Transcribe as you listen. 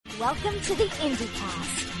Welcome to the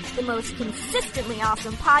IndieCast, the most consistently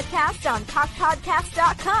awesome podcast on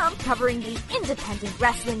TalkPodcast.com, covering the independent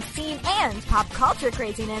wrestling scene and pop culture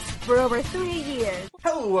craziness for over 3 years.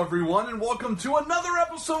 Hello, everyone, and welcome to another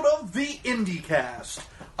episode of the IndieCast.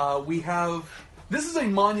 This is a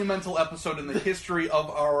monumental episode in the history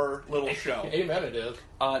of our little show. Amen, it is.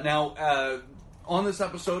 On this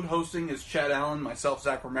episode, hosting is Chad Allen, myself,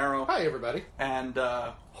 Zach Romero. Hi, everybody. And,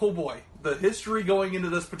 oh boy, the history going into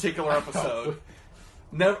this particular episode.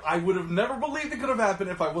 I would have never believed it could have happened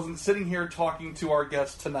if I wasn't sitting here talking to our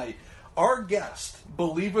guest tonight. Our guest,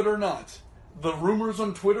 believe it or not, the rumors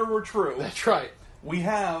on Twitter were true. That's right. We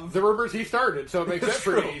have... The rumors he started, so it makes that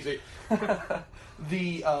pretty easy. The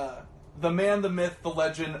man, the myth, the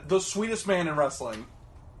legend, the sweetest man in wrestling,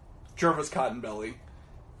 Jervis Cottonbelly.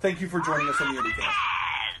 Thank you for joining us on the IndieCast.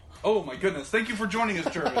 Oh my goodness, thank you for joining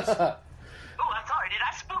us, Jervis. Oh, I'm sorry, did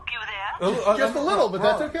I spook you there? Just a little, but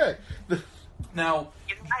that's okay. Now,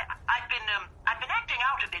 I've been acting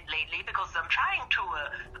out a bit lately because I'm trying to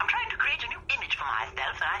create a new image for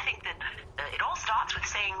myself, and I think that it all starts with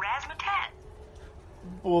saying razzmatazz.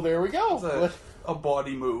 Well, there we go. It's a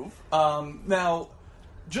bawdy move. Now,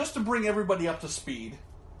 just to bring everybody up to speed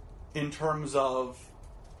in terms of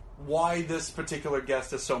why this particular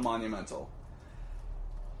guest is so monumental.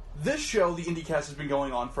 This show, the IndieCast, has been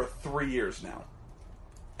going on for 3 years now.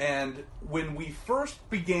 And when we first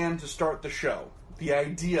began to start the show, the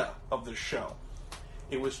idea of this show,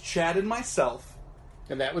 it was Chad and myself.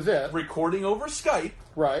 And that was it. Recording over Skype.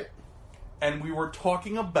 Right. And we were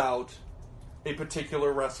talking about a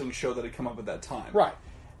particular wrestling show that had come up at that time. Right.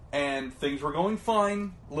 And things were going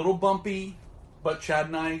fine, a little bumpy, but Chad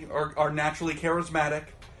and I are naturally charismatic.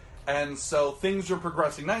 And so things are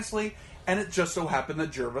progressing nicely, and it just so happened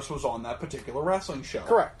that Jervis was on that particular wrestling show.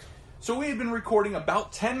 Correct. So we had been recording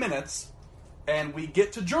about 10 minutes, and we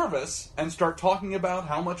get to Jervis and start talking about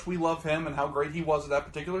how much we love him and how great he was at that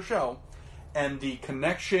particular show, and the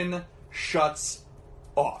connection shuts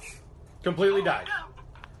off. Completely died.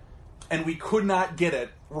 And we could not get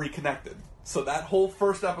it reconnected. So that whole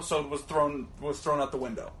first episode was thrown out the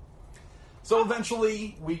window. So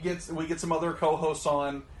eventually, we get some other co-hosts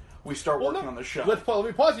on. We start working on the show. Let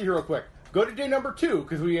me pause you here real quick. Go to day number 2,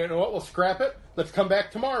 because you know what? We'll scrap it. Let's come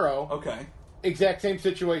back tomorrow. Okay. Exact same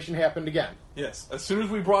situation happened again. Yes. As soon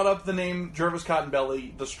as we brought up the name Jervis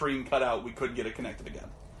Cottonbelly, the stream cut out. We couldn't get it connected again.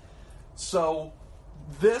 So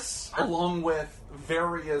this, along with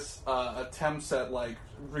various attempts at like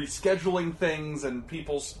rescheduling things and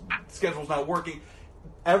people's schedules not working,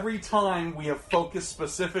 every time we have focused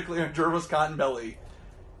specifically on Jervis Cottonbelly,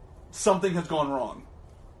 something has gone wrong.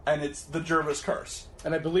 And it's the Jervis curse.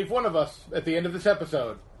 And I believe one of us, at the end of this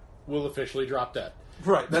episode, will officially drop dead.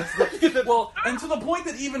 Right. Well, and to the point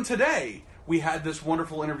that even today, we had this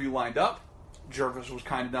wonderful interview lined up. Jervis was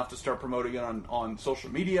kind enough to start promoting it on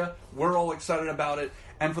social media. We're all excited about it.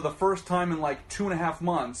 And for the first time in like 2.5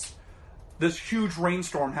 months, this huge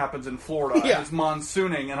rainstorm happens in Florida. Yeah. It's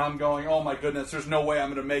monsooning, and I'm going, oh my goodness, there's no way I'm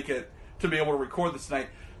going to make it to be able to record this tonight.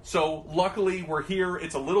 So, luckily, we're here.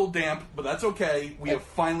 It's a little damp, but that's okay. We have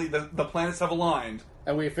finally, the planets have aligned.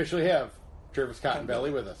 And we officially have Jervis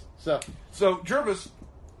Cottonbelly with us. So, Jervis,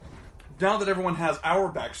 now that everyone has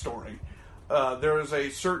our backstory, there is a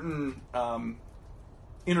certain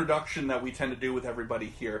introduction that we tend to do with everybody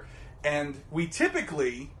here. And we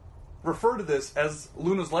typically refer to this as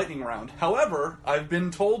Luna's Lightning Round. However, I've been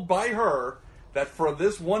told by her that for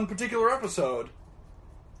this one particular episode,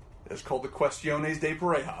 it's called the Cuestiones de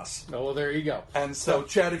Parejas. Oh, well, there you go. And so,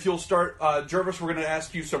 Chad, if you'll start, Jervis, we're going to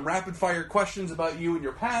ask you some rapid-fire questions about you and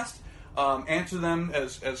your past. Answer them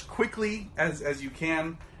as quickly as you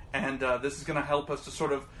can. And this is going to help us to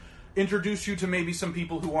sort of introduce you to maybe some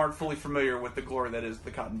people who aren't fully familiar with the glory that is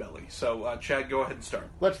the Cottonbelly. So, Chad, go ahead and start.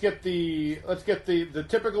 Let's get the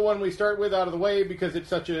typical one we start with out of the way because it's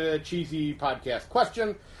such a cheesy podcast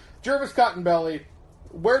question. Jervis Cottonbelly,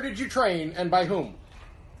 where did you train and by whom?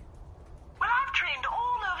 Well, I've trained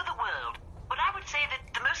all over the world, but I would say that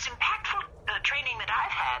the most impactful training that I've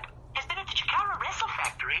had has been at the Chikara Wrestle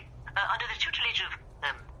Factory under the tutelage of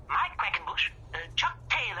Mike Quackenbush, Chuck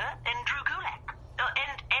Taylor, and Drew Gulak.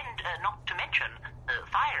 And not to mention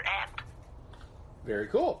Fire Ant. Very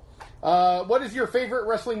cool. What is your favorite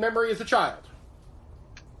wrestling memory as a child?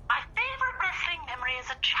 My favorite wrestling memory as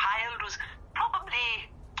a child was probably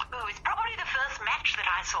the first match that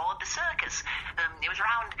I saw at the circus. It was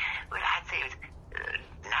around, I'd say it was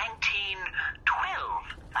 1912,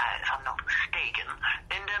 if I'm not mistaken.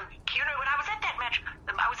 And, when I was at that match,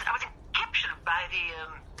 I was captured by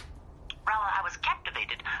I was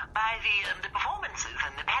captivated by the performances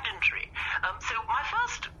and the pageantry. So my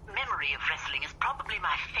first memory of wrestling is probably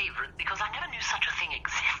my favorite because I never knew such a thing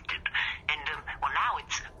existed. And, well, now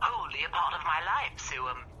it's wholly a part of my life. So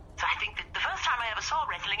I think that the first time I ever saw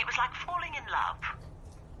wrestling, it was like falling in love.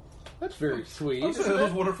 That's very sweet. That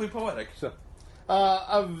was wonderfully poetic. So,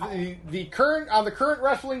 of the current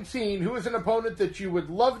wrestling scene, who is an opponent that you would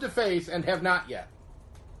love to face and have not yet?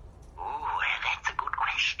 Oh, that's a good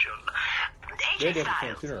question. They'd AJ have a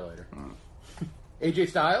chance Styles. sooner or later. AJ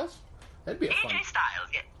Styles? That'd be a fun. AJ Styles,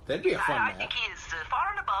 yeah. That'd be a fun I match. think he is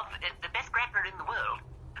far and above the best grappler in the world.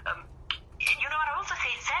 You know, I'd also say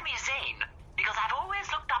Sami Zayn, because I've always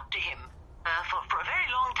looked up to him for a very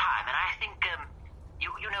long time, and I think,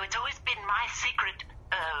 you know, it's always been my secret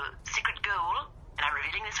goal, and I'm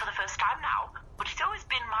revealing this for the first time now, but it's always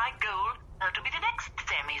been my goal to be the next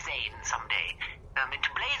Sami Zayn someday, and to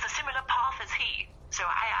blaze a similar path as he. So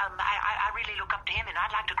I really look up to him, and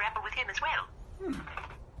I'd like to grapple with him as well.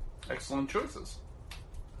 Excellent choices.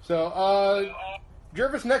 So,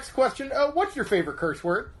 Jervis, next question. What's your favorite curse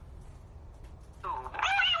word? Ooh,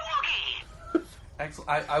 woogie woogie! Excellent.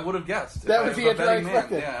 I would have guessed. That If was I the answer I betting man,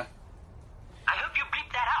 expected. Yeah. I hope you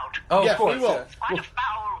bleep that out. Oh, Yes, of course. we will. yeah. It's quite a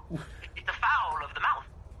foul. It's a foul of the mouth.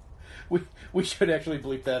 We should actually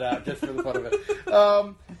bleep that out just for the fun of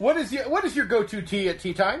it. What is your go-to tea at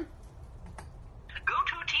tea time? Go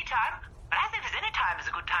to tea time? But I think any time is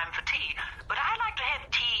a good time for tea. But I like to have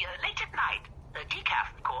tea late at night,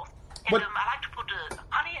 decaf, of course. And What- I like to put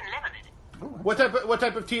honey and lemon in it. What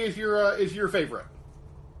type of tea is your favorite?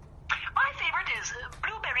 My favorite is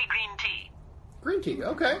blueberry green tea. Green tea.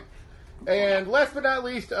 Okay. And last but not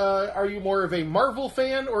least, are you more of a Marvel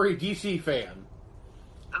fan or a DC fan?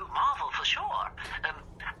 Oh, Marvel for sure.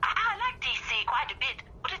 I like DC quite a bit,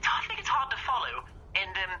 but I think it's hard to follow.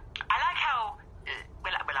 And I like how,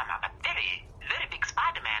 well, I'm a very, very big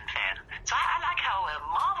Spider-Man fan. So I like how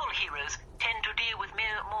Marvel heroes tend to deal with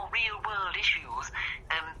more real-world issues.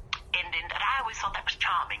 And I always thought that was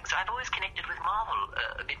charming. So I've always connected with Marvel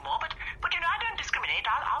a bit more. But you know, I don't discriminate.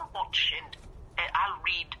 I'll watch and I'll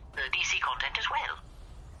read DC content as well.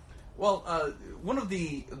 Well, one of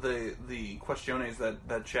the questiones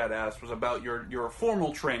that Chad asked was about your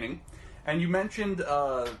formal training, and you mentioned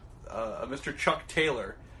Mr. Chuck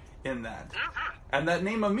Taylor in that, and that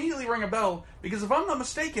name immediately rang a bell because if I'm not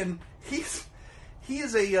mistaken, he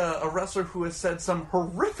is a wrestler who has said some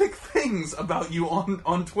horrific things about you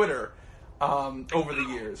on Twitter over the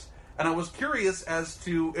years. And I was curious as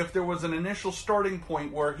to if there was an initial starting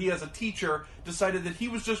point where he, as a teacher, decided that he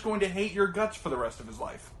was just going to hate your guts for the rest of his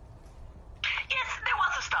life. Yes, there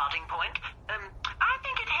was a starting point. I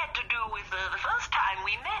think it had to do with the first time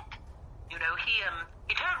we met. You know, he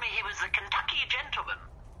told me he was a Kentucky gentleman.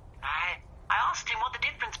 I asked him what the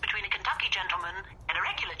difference between a Kentucky gentleman and a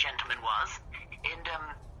regular gentleman was, and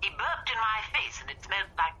he burped in my face, and it smelled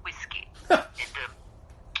like whiskey. And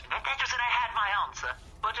that was when I had my answer.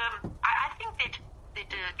 But I think that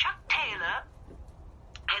Chuck Taylor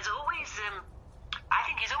has always, I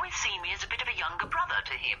think he's always seen me as a bit of a younger brother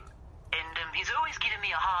to him. And he's always given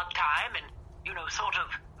me a hard time and, you know, sort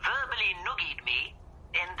of verbally noogied me.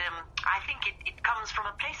 And I think it comes from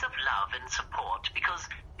a place of love and support because,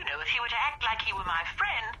 you know, if he were to act like he were my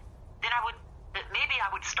friend, then maybe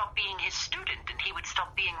I would stop being his student and he would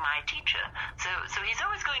stop being my teacher. So he's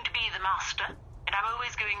always going to be the master, and I'm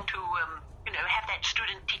always going to, you know, have that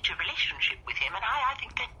student-teacher relationship with him. And I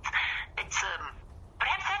think that's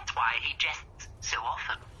perhaps that's why he jests so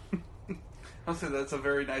often. I'll say that's a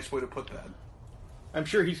very nice way to put that. I'm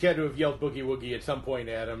sure he's had to have yelled boogie woogie at some point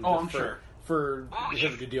at him. Oh, I'm just sure. For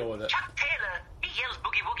him to deal with it. Chuck Taylor, he yells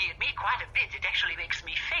boogie woogie at me quite a bit. It actually makes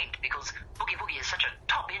me faint because boogie woogie is such a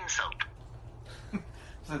top insult.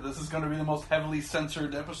 So this is going to be the most heavily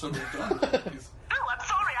censored episode we've done. Oh, I'm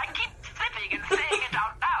sorry. I keep slipping and saying it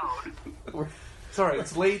out loud. It's all right.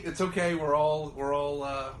 It's late. It's okay. We're all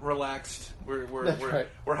relaxed. That's right.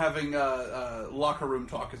 We're having locker room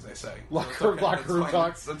talk, as they say. Locker room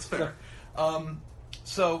talk. That's fair.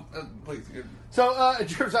 So please. So,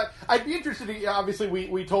 Jervis, I'd be interested in, obviously,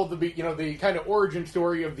 we told the kind of origin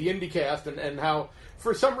story of the IndieCast and how,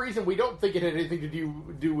 for some reason, we don't think it had anything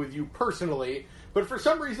to do with you personally, but for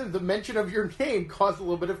some reason, the mention of your name caused a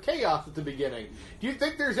little bit of chaos at the beginning. Do you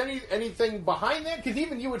think there's anything behind that? Because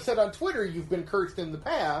even you had said on Twitter you've been cursed in the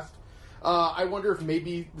past. I wonder if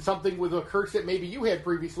maybe something with a curse that maybe you had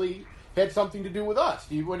previously had something to do with us.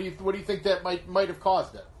 What do you think that might have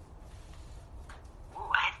caused it?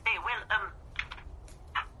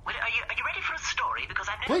 Well, are you ready for a story? Because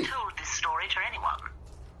I've never told this story to anyone.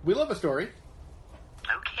 We love a story.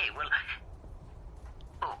 Okay, well,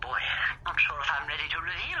 oh boy, I'm not sure if I'm ready to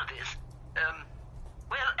reveal this.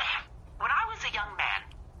 Well, when I was a young man,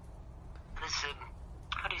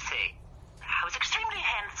 how do you say, I was extremely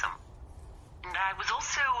handsome. And I was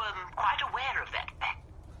also quite aware of that fact.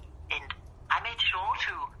 And I made sure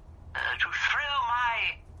to throw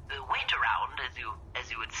my weight around, as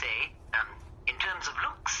you would say, in terms of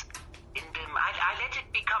looks. And I let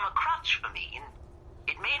it become a crutch for me. And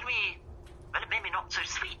it made me not so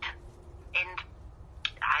sweet. And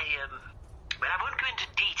I won't go into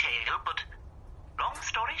detail, but long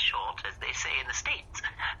story short, as they say in the States,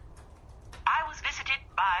 I was visited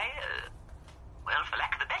by, for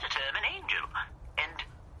lack of a better term, an angel. And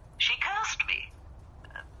she cursed me.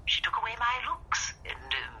 She took away my looks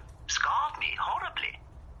and scarred me horribly,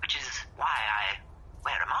 which is why I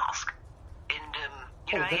wear a mask. And,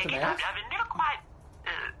 I've never quite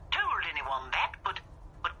told anyone that, but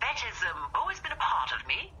that has always been a part of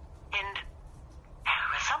me. And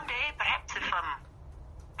someday, perhaps if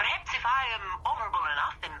I am honorable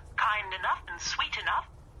enough and kind enough and sweet enough,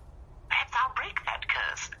 perhaps I'll break that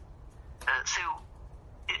curse. So,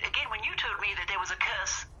 again, when you told me that there was a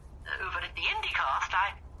curse over at the IndieCast,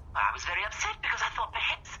 I was very upset because I thought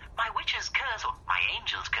perhaps my witch's curse, or my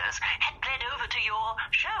angel's curse, had bled over to your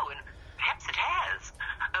show, and perhaps it has.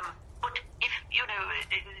 But if,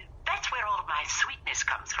 that's where all of my sweetness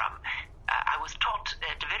comes from. I was taught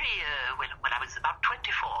at very, when I was about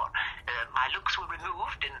 24, my looks were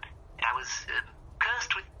removed, and I was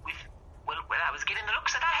cursed with I was given the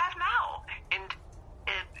looks that I have now. And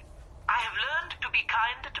I have learned to be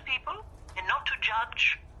kinder to people and not to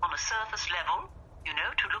judge on a surface level,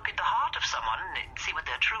 to look at the heart of someone and see what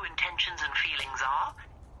their true intentions and feelings are.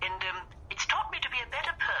 And it's taught me to be a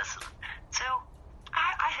better person. So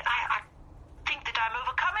I think that I'm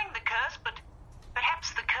overcoming the curse, but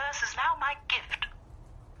perhaps the curse is now my gift.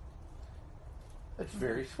 That's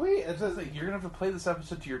very sweet. You're gonna have to play this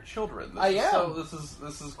episode to your children. I am. So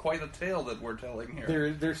this is quite a tale that we're telling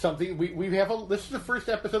here. There's something we have. This is the first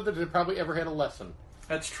episode that has probably ever had a lesson.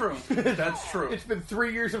 That's true. That's true. It's been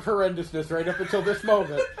 3 years of horrendousness right up until this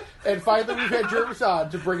moment, and finally we've had Jervis on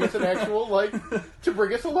to bring us an actual to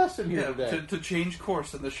bring us a lesson here today. To change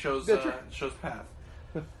course in the show's path.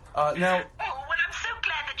 Now, oh, well, I'm so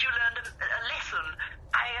glad that you learned a lesson.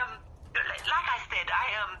 Like I said,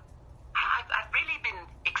 I've really been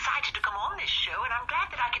excited to come on this show, and I'm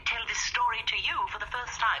glad that I could tell this story to you for the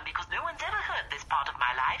first time, because no one's ever heard this part of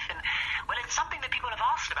my life, and, well, it's something that people have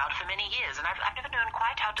asked about for many years, and I've never known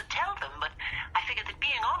quite how to tell them, but I figured that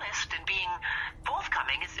being honest and being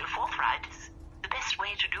forthright is the best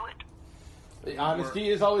way to do it. Honesty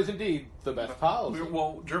is always indeed the best policy.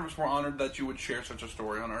 Well, Jervis, we're honored that you would share such a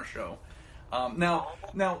story on our show. Now,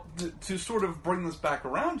 to sort of bring this back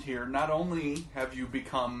around here, not only have you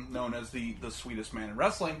become known as the sweetest man in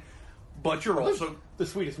wrestling, but you're also the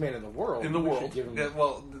sweetest man in the world.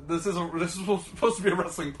 Well, this is supposed to be a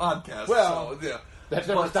wrestling podcast. Well, so, yeah, that's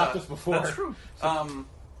never stopped us before. That's true.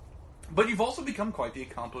 But you've also become quite the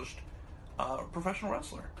accomplished professional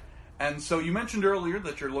wrestler. And so you mentioned earlier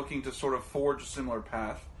that you're looking to sort of forge a similar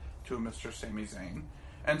path to a Mr. Sami Zayn.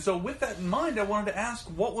 And so with that in mind, I wanted to ask,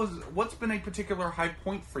 what's been a particular high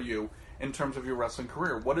point for you in terms of your wrestling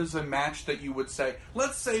career? What is a match that you would say,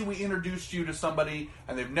 let's say we introduced you to somebody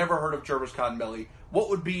and they've never heard of Jervis Cottonbelly, what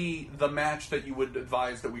would be the match that you would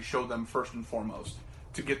advise that we show them first and foremost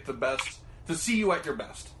to get the best, to see you at your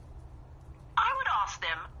best? I would ask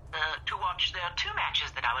them to watch, there are two matches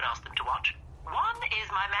that I would ask them to watch. One is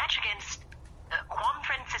my match against Juan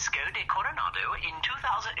Francisco de Coronado in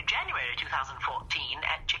January 2014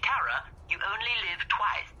 at Chikara, You Only Live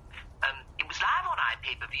Twice. It was live on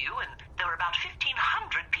iPay-per-view, and there were about 1,500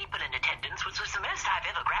 people in attendance, which was the most I've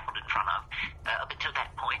ever grappled in front of up until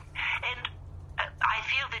that point. And I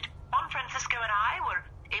feel that Juan Francisco and I were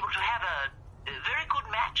able to have a very good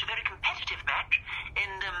match, a very competitive match,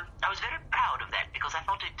 and I was very proud of that because I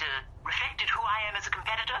thought it reflected who I am as a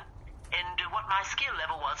competitor and what my skill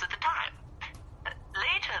level was at the time.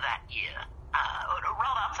 Later that year,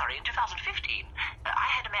 in 2015, I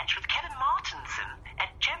had a match with Kevin Martinson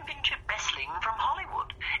at Championship Wrestling from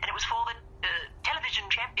Hollywood, and it was for the television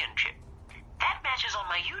championship. That match is on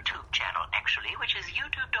my YouTube channel, actually, which is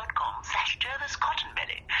youtube.com/Jervis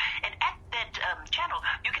Cottonbelly. And at that channel,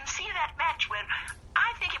 you can see that match where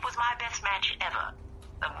I think it was my best match ever.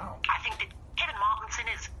 I think that Kevin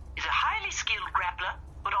Martinson is a highly skilled grappler,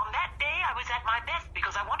 but on that day I was at my best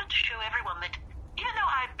because I wanted to show everyone that even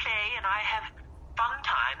though I play and I have fun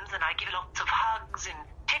times and I give lots of hugs and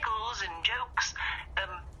tickles and jokes,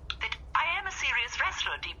 that I am a serious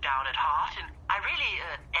wrestler deep down at heart, and I really,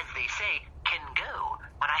 as they say, can go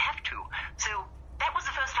when I have to. So that was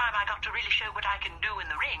the first time I got to really show what I can do in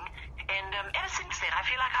the ring, and ever since then I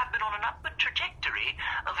feel like I've been on an upward trajectory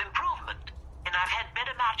of improvement, and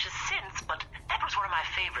matches since, but that was one of my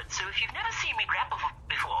favorites. So if you've never seen me grapple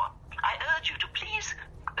before, I urge you to please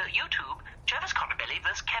YouTube Jervis Cotterbelly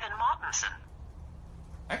vs. Kevin Martinson.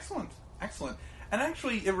 Excellent, excellent. And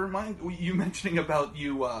actually, it reminds you mentioning about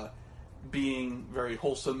you being very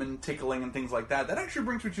wholesome and tickling and things like that. That actually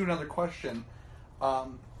brings me to another question.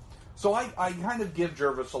 So I kind of give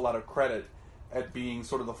Jervis a lot of credit at being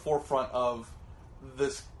sort of the forefront of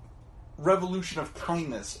this revolution of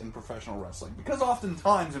kindness in professional wrestling. Because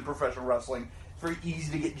oftentimes in professional wrestling, it's very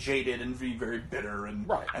easy to get jaded and be very bitter and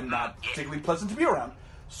not particularly pleasant to be around.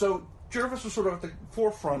 So Jervis was sort of at the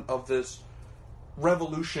forefront of this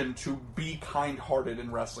revolution to be kind-hearted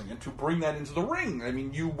in wrestling and to bring that into the ring. I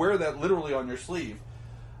mean, you wear that literally on your sleeve.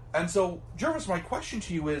 And so, Jervis, my question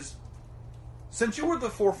to you is, since you were at the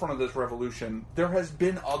forefront of this revolution, there has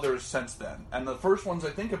been others since then. And the first ones I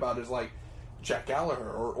think about is like Jack Gallagher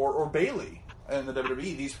or Bayley in the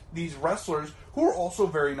WWE. These wrestlers who are also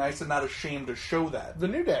very nice and not ashamed to show that. The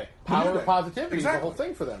New Day. Power of positivity is the whole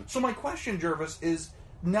thing for them. So my question, Jervis, is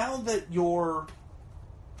now that your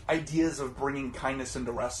ideas of bringing kindness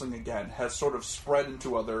into wrestling again has sort of spread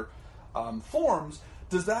into other forms,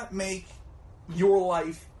 does that make your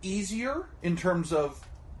life easier in terms of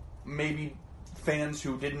maybe fans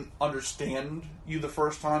who didn't understand you the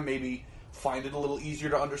first time maybe find it a little easier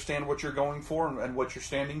to understand what you're going for and what you're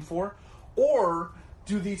standing for? Or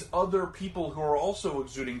do these other people who are also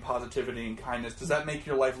exuding positivity and kindness, does that make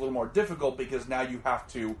your life a little more difficult because now you have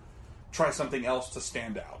to try something else to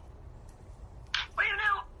stand out? Well, you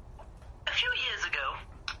know, a few years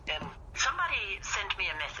ago, somebody sent me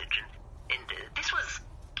a message, and this was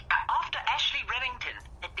after Ashley Remington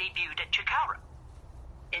had debuted at Chikara.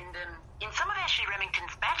 And in some of Ashley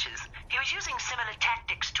Remington's matches, he was using similar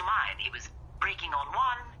tactics to mine. He was breaking on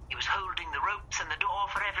one, he was holding the ropes and the door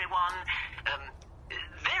for everyone.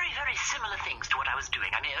 Very, very similar things to what I was doing.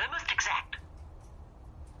 I mean, almost exact.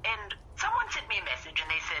 And someone sent me a message, and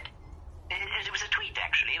they said, it was a tweet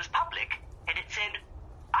actually, it was public, and it said,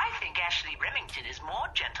 I think Ashley Remington is more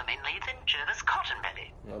gentlemanly than Jervis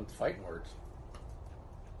Cottonbelly. Well, it's fighting words.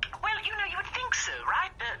 Well, you know, you would think so,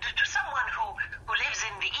 right? To someone who lives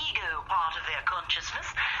in the ego part of their consciousness,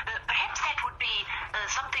 perhaps that would be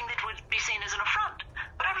something that would be seen as an affront.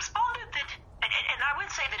 But I responded that, and I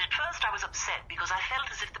will say that at first I was upset because I felt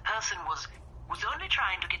as if the person was only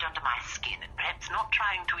trying to get under my skin and perhaps not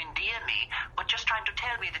trying to endear me, but just trying to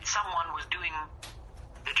tell me that someone was doing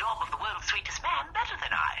the job of the world's sweetest man better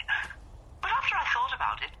than I. But after I thought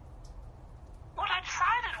about it, what I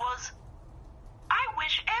decided was, I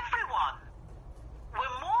wish everyone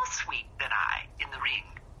were more sweet than I in the ring.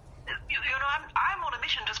 You know, I'm on a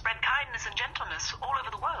mission to spread kindness and gentleness all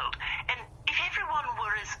over the world. And if everyone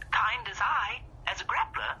were as kind as I, as a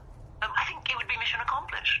grappler, I think it would be mission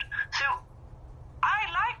accomplished. So I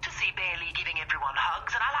like to see Bayley giving everyone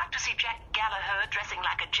hugs, and I like to see Jack Gallagher dressing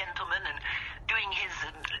like a gentleman and doing his,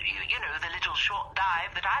 you know, the little short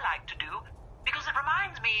dive that I like to do, because it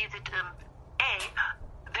reminds me that, A,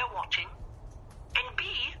 they're watching, and B,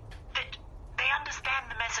 that they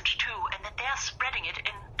understand the message too, and that they're spreading it,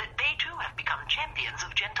 and that they too have become champions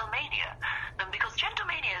of Gentlemania. Because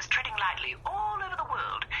Gentlemania is treading lightly all over the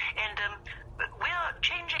world, and we're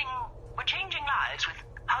changing lives with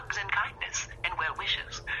hugs and kindness and well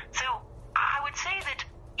wishes. So I would say that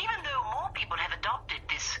even though more people have adopted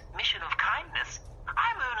this mission of kindness,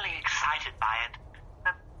 I'm only excited by it.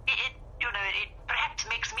 It perhaps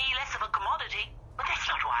makes me less of a commodity. But that's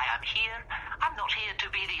not why I'm here. I'm not here to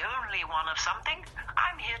be the only one of something.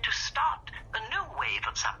 I'm here to start a new wave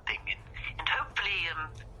of something and hopefully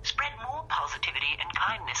spread more positivity and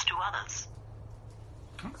kindness to others.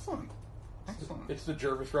 Excellent. Excellent. It's the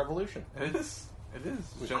Jervis Revolution. It is. It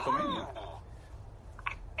is. Gentlemania.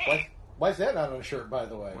 Why is that not on a shirt, by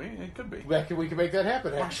the way? It could be. We can make that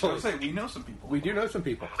happen, actually. I was going to say, we know some people. We do know some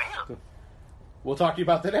people. Well, we'll talk to you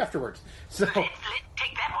about that afterwards. So let's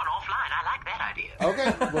take that one offline. I like that idea.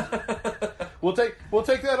 Okay, we'll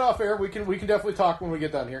take that off air. We can definitely talk when we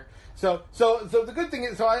get done here. So the good thing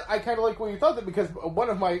is, I kind of like what you thought that, because one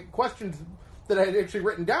of my questions that I had actually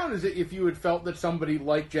written down is that if you had felt that somebody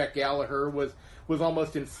like Jack Gallagher was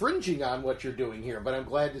almost infringing on what you're doing here. But I'm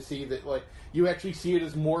glad to see that you actually see it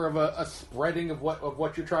as more of a spreading of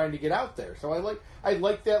what you're trying to get out there. So I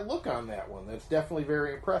like that look on that one. That's definitely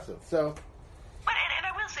very impressive. So. But, and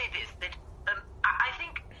I will say this, that I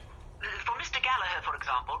think for Mr. Gallagher, for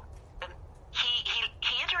example,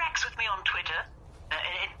 he interacts with me on Twitter,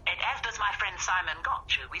 and as does my friend Simon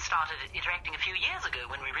Gotch. We started interacting a few years ago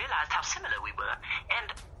when we realized how similar we were. And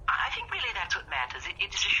I think really that's what matters.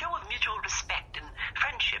 It's a show of mutual respect and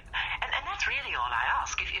friendship friendship. And that's really all I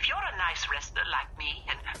ask. If you're a nice wrestler like me,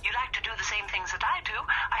 and you like to do the same things that I do,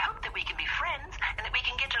 I hope that we can be friends, and that we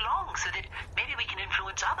can get along so that maybe we can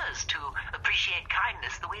influence others to appreciate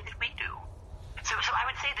kindness the way that we do. So I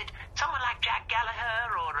would say that someone like Jack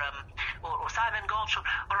Gallagher or Simon Gotch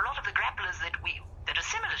or a lot of the grapplers that are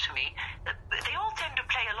similar to me, they all tend to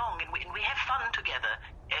play along, and we have fun together,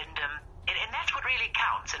 and that's what really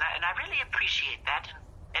counts, and I really appreciate that,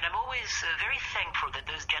 and I'm always very thankful that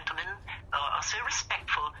those gentlemen are so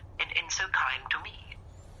respectful and so kind to me.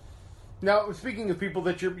 Now, speaking of people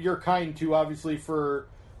that you're kind to, obviously for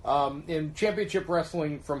in Championship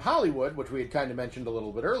Wrestling from Hollywood, which we had kind of mentioned a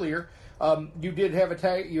little bit earlier, you did have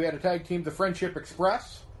you had a tag team, the Friendship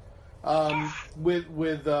Express,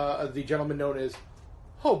 with the gentleman known as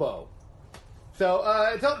Hobo. So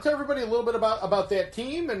tell everybody a little bit about that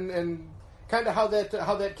team and kind of how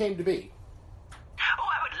that came to be. Oh,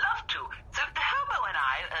 I would love to. So the Hobo and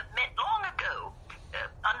I met long ago,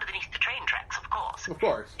 underneath the train tracks, of course. Of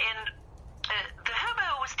course. And the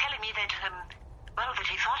Hobo was telling me that, that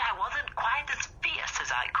he thought I wasn't quite as fierce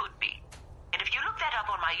as I could be. And if you look that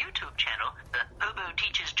up on my YouTube channel, Hobo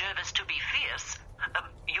Teaches Jervis to Be Fierce,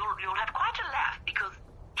 you'll have quite a laugh, because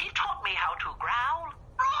he taught me how to growl,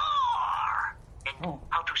 roar, and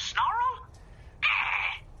how to snarl.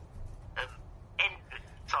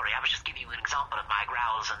 Sorry, I was just giving you an example of my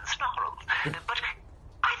growls and snarls. But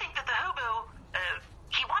I think that the Hobo,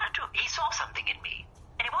 he saw something in me,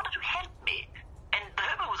 and he wanted to help me. And the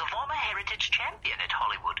Hobo was a former heritage champion at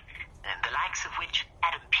Hollywood, and the likes of which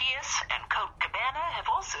Adam Pearce and Colt Cabana have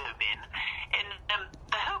also been. And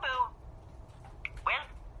the Hobo, well,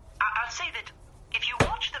 I'll say that if you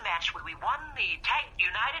watch the match where we won the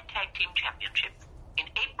United Tag Team Championships in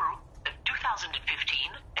April of 2015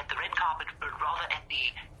 at the red carpet, or rather at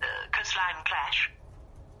the Coastline Clash,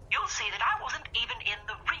 you'll see that I wasn't even in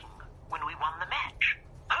the ring when we won the match.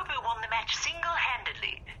 Hobo won the match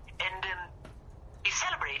single-handedly, and he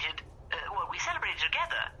celebrated, we celebrated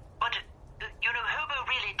together, but, Hobo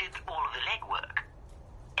really did all of the legwork.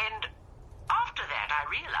 And after that, I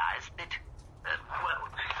realized that,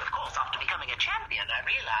 of course, after becoming a champion, I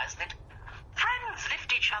realized that friends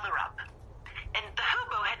lift each other up. And the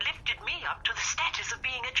Hobo had lifted me up to the status of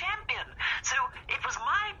being a champion. So it was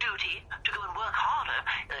my duty to go and work harder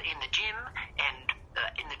in the gym and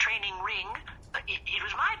in the training ring. It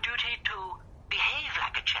was my duty to behave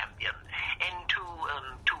like a champion and to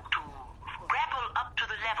grapple up to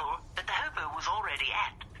the level that the Hobo was already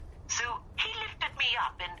at. So he lifted me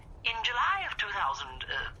up, and in July of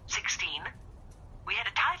 2016, we had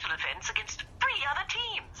a title defense against 3 other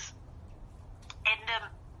teams. And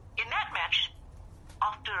in that match,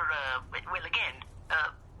 after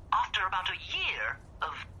about a year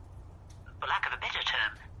of, for lack of a better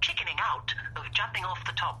term, chickening out of jumping off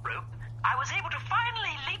the top rope, I was able to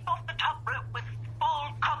finally leap off the top rope with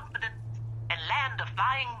full confidence and land a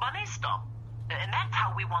flying bunny stomp. And that's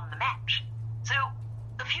how we won the match. So,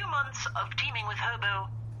 a few months of teaming with Hobo,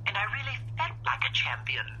 and I really felt like a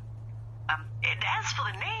champion. And as for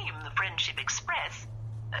the name, the Friendship Express,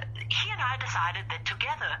 he and I decided that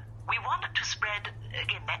together we wanted to spread,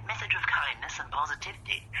 again, that message of kindness and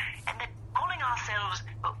positivity, and that calling ourselves,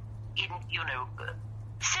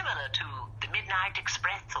 similar to the Midnight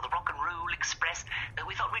Express or the Rock and Roll Express,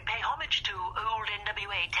 we thought we'd pay homage to old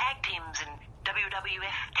NWA tag teams and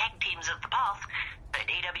WWF tag teams of the past,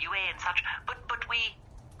 AWA and such, but we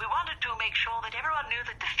wanted to make sure that everyone knew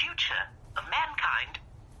that the future of mankind,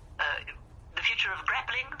 the future of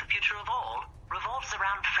grappling, the future of all, revolves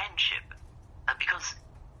around friendship. Because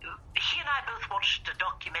he and I both watched a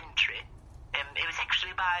documentary. It was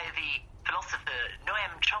actually by the philosopher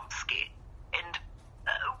Noam Chomsky. And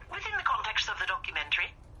within the context of the documentary,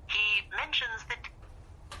 he mentions that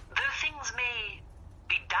though things may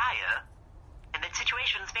be dire, and that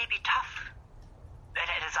situations may be tough, and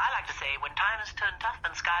as I like to say, when times turn tough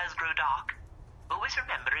and skies grow dark, always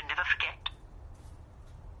remember and never forget,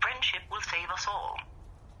 friendship will save us all.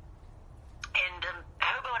 And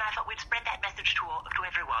Hobo and I thought we'd spread that message to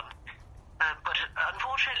everyone. But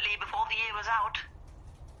unfortunately, before the year was out,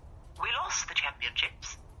 we lost the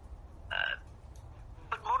championships.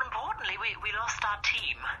 But more importantly, we lost our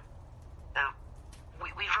team.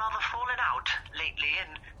 We've rather fallen out lately,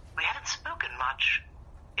 and we haven't spoken much.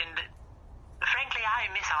 And frankly,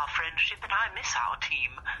 I miss our friendship, and I miss our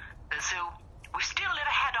team. So we still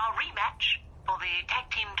never had our rematch for the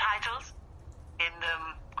tag team titles. And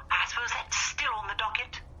I suppose that's still on the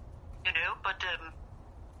docket, but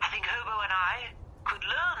I think Hobo and I could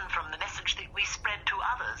learn from the message that we spread to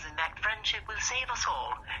others, and that friendship will save us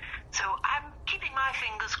all. So I'm keeping my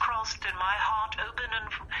fingers crossed and my heart open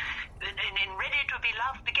and ready to be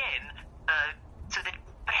loved again, so that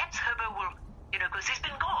perhaps Hobo will, because he's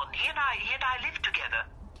been gone. He and I lived together,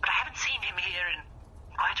 but I haven't seen him here in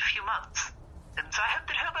quite a few months. And so I hope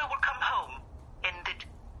that Hobo will come home and that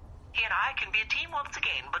he and I can be a team once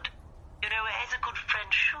again. But, as a good friend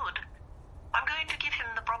should, I'm going to give him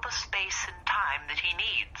the proper space and time that he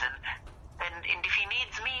needs. And if he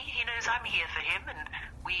needs me, he knows I'm here for him, and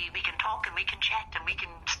we can talk and we can chat and we can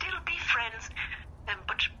still be friends.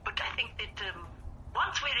 But I think that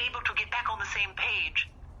once we're able to get back on the same page,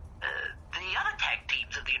 the other tag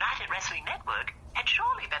teams of the United Wrestling Network had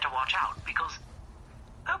surely better watch out, because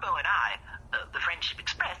Hobo and I, the Friendship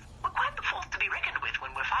Express, were quite the force to be reckoned with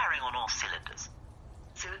when we're firing on all cylinders.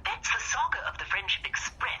 So that's the saga of the Friendship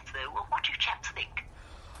Express, though. Well, what do you chaps think?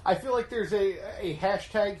 I feel like there's a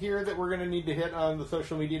hashtag here that we're going to need to hit on the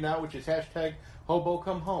social media now, which is hashtag Hobo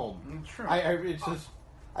Come Home. True.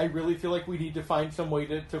 I really feel like we need to find some way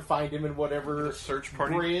to find him in whatever search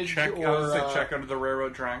party bridge check, or check under the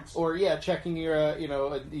railroad tracks, or checking your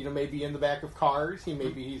maybe in the back of cars.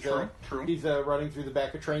 He's running through the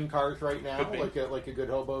back of train cars right now, like a good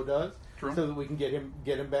hobo does, True. so that we can get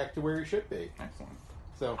him back to where he should be. Excellent.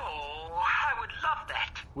 So, I would love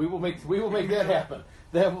that. We will make that happen.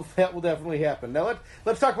 That will definitely happen. Now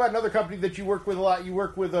let's talk about another company that you work with a lot. You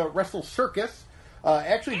work with Wrestle Circus.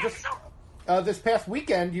 This past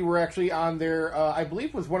weekend, you were actually on their, I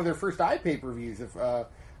believe, was one of their first pay-per-views, if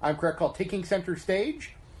I'm correct, called Taking Center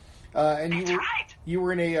Stage. And That's right. You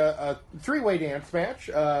were in a three-way dance match.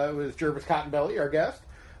 It was Jervis Cottonbelly, our guest,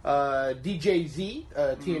 DJ Z,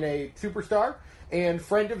 TNA superstar, and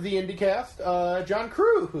friend of the IndyCast, John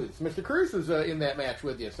Cruz. Mr. Cruz was in that match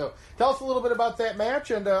with you. So tell us a little bit about that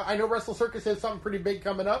match. And I know Wrestle Circus has something pretty big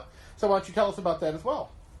coming up, so why don't you tell us about that as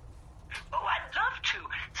well? Oh, I'd love to.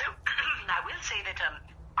 So I will say that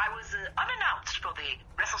I was unannounced for the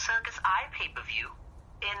Wrestle Circus pay-per-view,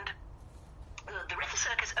 and the Wrestle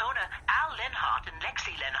Circus owner, Al Lenhart and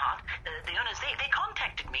Lexi Lenhart, the owners, they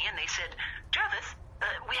contacted me and they said, Jervis,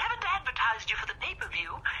 we haven't advertised you for the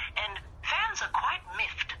pay-per-view, and fans are quite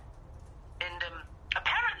miffed. And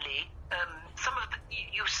apparently, some of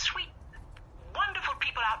you sweet, wonderful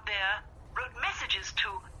people out there wrote messages to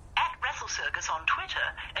 @Wrestle Circus on Twitter,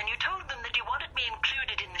 and you told them that you wanted me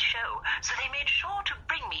included in the show, so they made sure to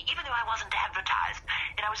bring me, even though I wasn't advertised.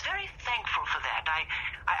 And I was very thankful for that. I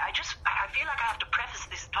feel like I have to preface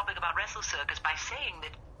this topic about Wrestle Circus by saying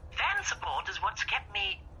that fan support is what's kept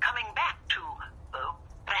me coming back to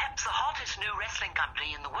perhaps the hottest new wrestling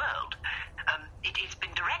company in the world. It's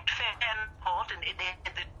been direct fan support, and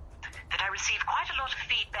that I receive quite a lot of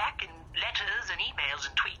feedback in letters and emails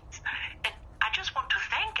and tweets. And I just want to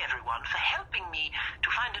thank everyone for helping me to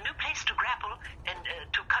find a new place to grapple and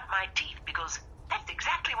to cut my teeth, because that's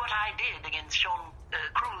exactly what I did against Sean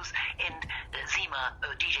Cruz and Zima,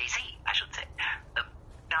 DJ Z, I should say.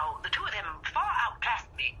 Now, the two of them far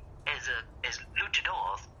outclassed me as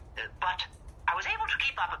luchadors, but I was able to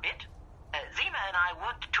keep up a bit. Zima and I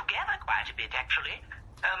worked together quite a bit, actually,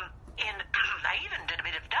 and I even did a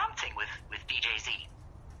bit of dancing with DJ Z.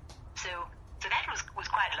 So that was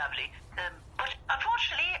quite lovely. But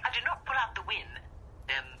unfortunately, I did not pull out the win.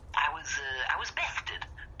 I was bested,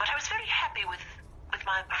 but I was very happy with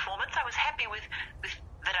my performance. I was happy with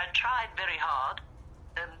that I tried very hard,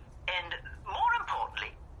 and more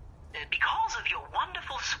importantly, because of your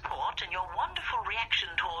wonderful support and your wonderful reaction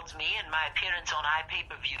towards me and my appearance on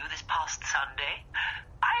iPay-Per-View this past Sunday,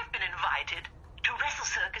 I have been invited to Wrestle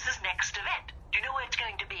Circus's next event. Do you know where it's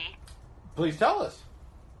going to be? Please tell us.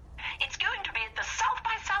 It's going to be at the South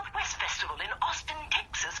by Southwest Festival in Austin,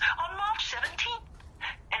 Texas on March 17th.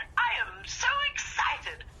 And I am so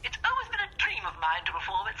excited. It's always been a dream of mine to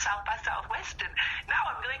perform at South by Southwest, and now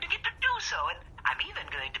I'm going to get to do so, and I'm even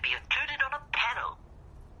going to be included on a panel.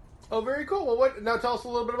 Oh, very cool. Well, now tell us a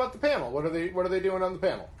little bit about the panel. What are they doing on the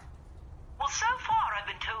panel? Well, so far I've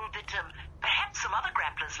been told that perhaps some other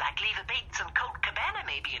grapplers like Leva Bates and Colt Cabana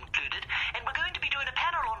may be included, and we're going to be doing a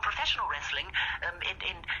panel on professional wrestling,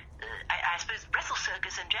 I suppose Wrestle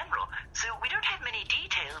Circus in general. So we don't have many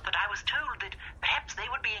details, but I was told that perhaps they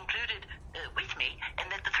would be included with me, and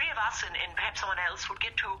that the three of us and perhaps someone else would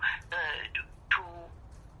get to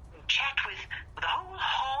chat with the whole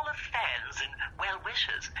hall of fans and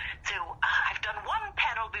well-wishers. So I've done one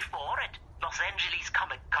panel before at Los Angeles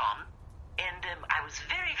Comic Con, and I was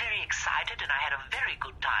very, very excited, and I had a very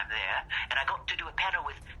good time there. And I got to do a panel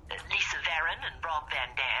with Lisa Varon and Rob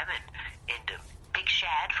Van Dam and Big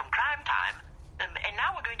Shad from Crime Time. And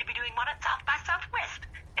now we're going to be doing one at South by Southwest.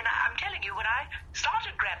 And I'm telling you, when I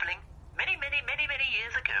started grappling many, many, many, many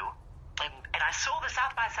years ago, at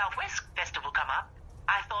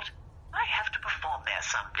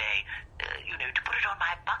someday, to put it on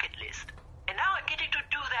my bucket list. And now I'm getting to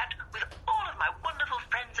do that with all of my wonderful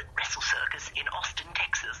friends at Wrestle Circus in Austin,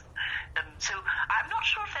 Texas. So I'm not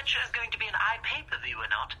sure if that show is going to be an iPay-per-view or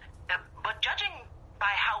not. But judging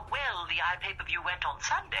by how well the iPay-per-view went on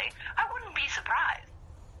Sunday, I wouldn't be surprised.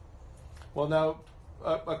 Well, now,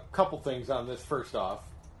 a couple things on this. First off,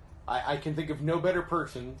 I can think of no better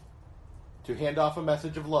person to hand off a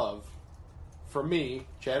message of love from me,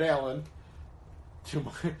 Chad Allen, to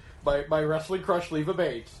my wrestling crush, Leva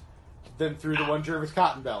Bates, than through the one Jervis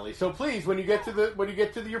Cottonbelly. So please, when you get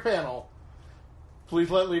to your panel, please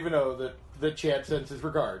let Leva know that Chad sends his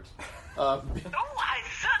regards. I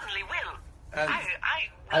certainly will. I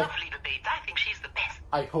love Leva Bates. I think she's the best.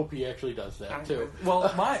 I hope he actually does that too.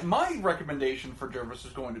 Well, my recommendation for Jervis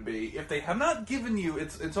is going to be, if they have not given you,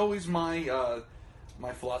 it's always my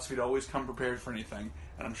philosophy to always come prepared for anything,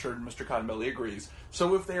 and I'm sure Mr. Cottonbelly agrees.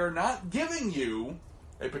 So if they are not giving you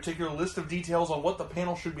a particular list of details on what the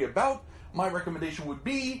panel should be about, my recommendation would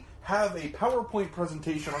be have a PowerPoint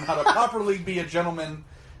presentation on how to properly be a gentleman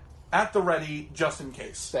at the ready, just in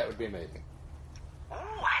case. That would be amazing. Oh,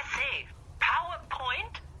 I see.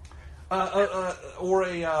 PowerPoint? Or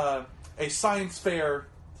a science fair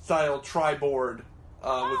style tri-board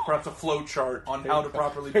with perhaps a flow chart on how to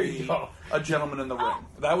properly be a gentleman in the ring.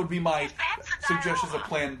 That would be my suggestion as a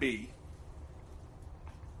plan B.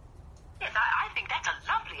 Yes, I think that's a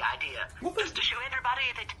lovely idea. Well, just to show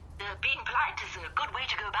everybody that being polite is a good way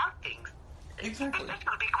to go about things. Exactly. That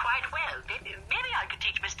would be quite well. Maybe I could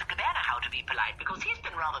teach Mr. Cabana how to be polite, because he's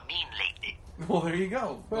been rather mean lately. Well, there you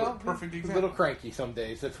go. Well, perfect example. A little cranky some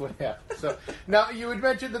days. That's what happens. So now you had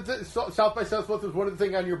mentioned that South by Southwest was one of the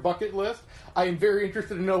things on your bucket list. I am very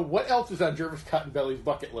interested to know what else is on Jervis Cottonbelly's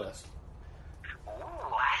bucket list. Oh,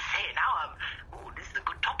 I say now. This is a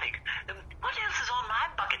good topic. What else is on my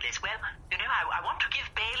bucket list? Well, I want to give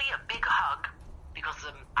Bailey a big hug, because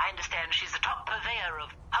I understand she's the top purveyor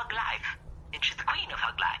of Hug Life, and she's the queen of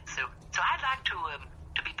Hug Life. So I'd like to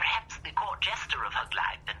be perhaps the court jester of Hug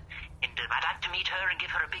Life, and I'd like to meet her and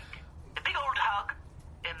give her a big old hug.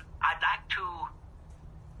 I'd like to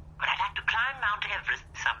climb Mount Everest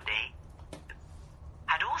someday.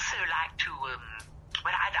 I'd also like to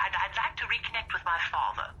I'd like to reconnect with my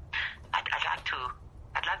father. I'd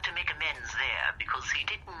like to make amends there, because he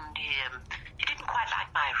didn't quite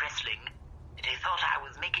like my wrestling. He thought I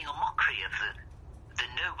was making a mockery of the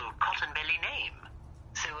noble Cottonbelly name.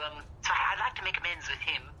 So I'd like to make amends with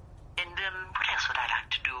him. And what else would I like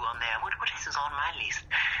to do on there? What else is on my list?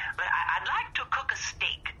 But I'd like to cook a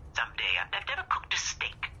steak someday. I've never cooked a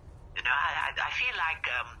steak. I feel like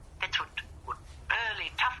that's what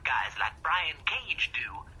burly tough guys like Brian Cage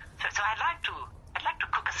do. So I'd like to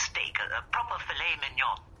cook a steak, a proper filet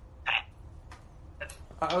mignon.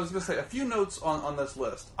 I was going to say, a few notes on this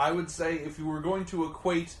list. I would say, if you were going to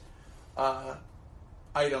equate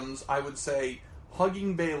items, I would say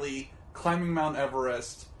hugging Bailey, climbing Mount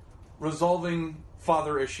Everest, resolving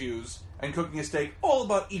father issues, and cooking a steak, all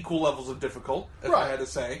about equal levels of difficult, if I had to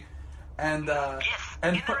say. And yes,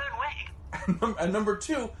 in their own way. And number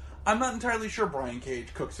two, I'm not entirely sure Brian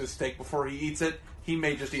Cage cooks his steak before he eats it. He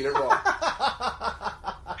may just eat it raw. Well,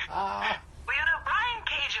 Brian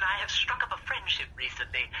Cage and I have struck up a friendship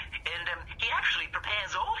recently, and he actually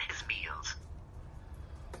prepares all his meals.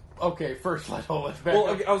 Okay, first let's back Well,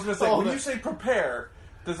 up. okay, I was going to say, when you say prepare,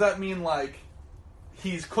 does that mean like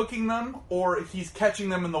he's cooking them, or he's catching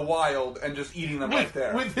them in the wild and just eating them right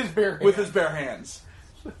there? With his bare hands. With his bare hands.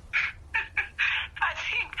 I'd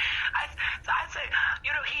say,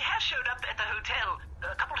 he has showed up at the hotel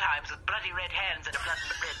a couple times with bloody red hands and a bloody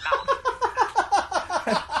red mouth.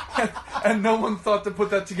 And no one thought to put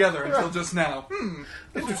that together until just now.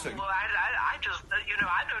 Interesting. Well, I just,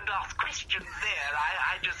 I don't ask questions there.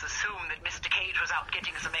 I just assume that Mr. Cage was out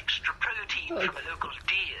getting some extra protein from a local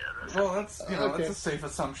deer or something. Well, that's that's a safe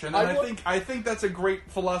assumption, I and I think that's a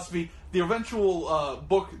great philosophy. The eventual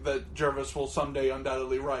book that Jervis will someday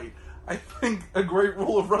undoubtedly write. I think a great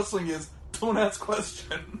rule of wrestling is don't ask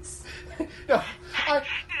questions. No, yes,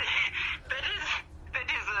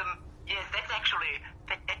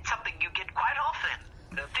 that's something you get quite often.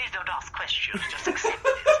 Please don't ask questions, just accept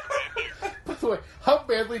it. by the way, how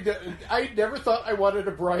badly I never thought I wanted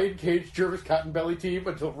a Brian Cage Jervis Cottonbelly team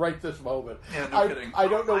until right this moment. Yeah, no kidding. I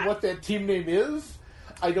don't know what that team name is.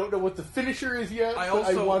 I don't know what the finisher is yet, but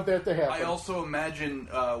I want that to happen. I also imagine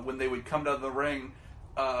when they would come down to the ring,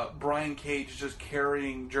 Brian Cage just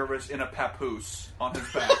carrying Jervis in a papoose on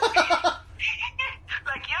his back.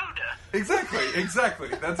 Like Yoda. Exactly.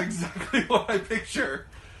 That's exactly what I picture.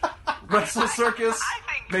 Wrestle Circus, I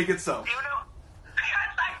think, make it so.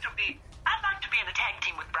 I'd like to be in a tag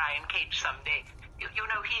team with Brian try and cage someday. You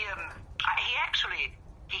know, he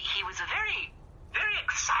was a very, very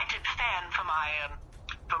excited fan for my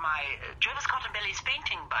Jervis Cotton Belly's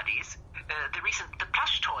painting buddies, the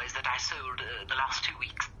plush toys that I sold the last 2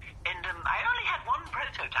 weeks. And I only had one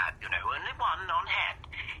prototype, you know, only one on hand.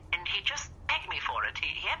 And he just begged me for it.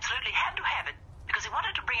 He absolutely had to have it because he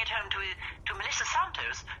wanted to bring it home to Melissa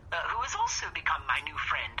Santos, who has also become my new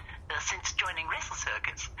friend since joining Wrestle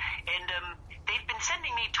Circus. And they've been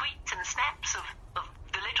sending me tweets and snaps of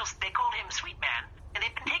the little, they call him Sweet Man, and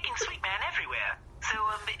they've been taking Sweet Man everywhere. So,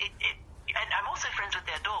 and I'm also friends with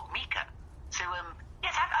their dog, Mika. So,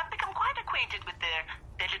 yes, I've become quite acquainted with their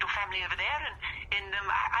little family over there, and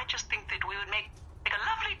I just think that we would make a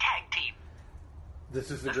lovely tag team.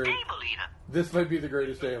 This is the stable, even. This might be the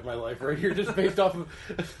greatest day of my life right here, just based off of,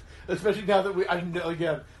 especially now that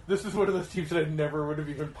again, this is one of those teams that I never would have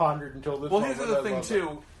even pondered until this. Well, here's the other thing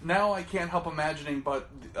too. Now I can't help imagining, but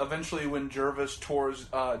eventually when Jervis tours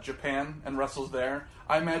Japan and wrestles there,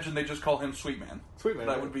 I imagine they just call him Sweet Man. Sweet Man.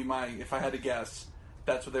 That would be if I had to guess,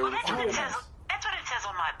 that's what they would. That's what it says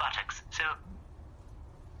on my buttocks. So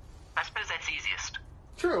I suppose that's easiest.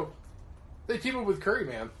 True. They team up with Curry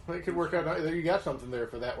Man. It could work out. You got something there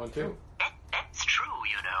for that one too. That's true,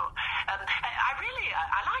 you know.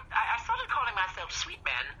 I started calling myself Sweet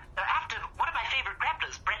Man after one of my favorite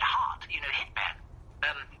grapplers, Bret Hart, you know, Hitman.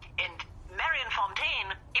 And Marion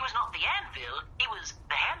Fontaine, he was not the anvil, he was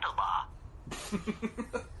the handlebar.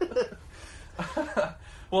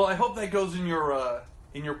 Well, I hope that goes in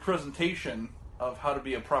your presentation of how to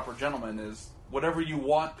be a proper gentleman. Is whatever you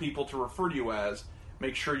want people to refer to you as,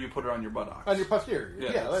 make sure you put it on your buttocks. On your posterior.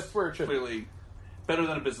 Yeah, that's where it should clearly be. Better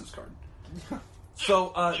than a business card.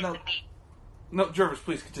 So, no, Jervis,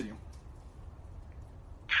 please continue.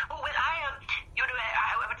 Well, I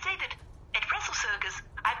would say that at Wrestle Circus,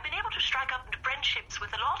 I've been able to strike up into friendships with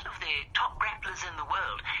a lot of the top grapplers in the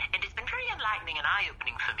world, and it's been very enlightening and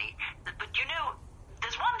eye-opening for me. But, you know,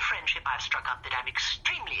 there's one friendship I've struck up that I'm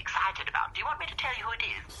extremely excited about. Do you want me to tell you who it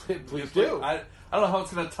is? Please do. I don't know how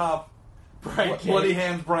it's going to top Bloody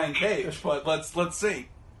Hands Brian Cage, but let's see.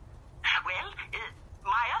 Well,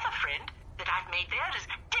 my other friend that I've made there is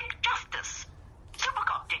Dick Justice.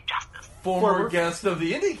 Supercop Dick Justice. Former guest of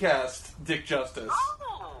the IndieCast, Dick Justice.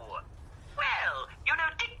 Oh, well, you know,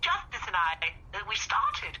 Dick Justice and I, we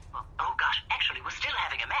started. Oh gosh, actually, we're still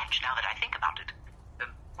having a match now that I think about it.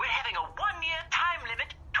 We're having a 1-year time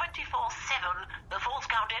limit, 24/7, the Falls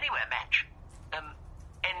Count Anywhere match.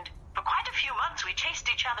 And for quite a few months, we chased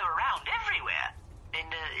each other around everywhere.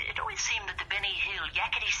 And it always seemed that the Benny Hill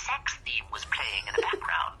Yakety Sax theme was playing in the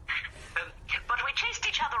background. But we chased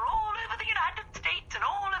each other all over the United States and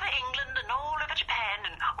all over England and all over Japan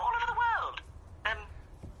and all over the world.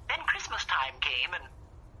 Then Christmas time came and,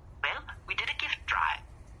 well, we did a gift drive.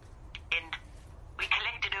 And we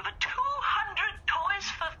collected over 200 toys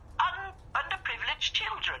for underprivileged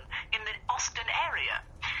children in the Austin area.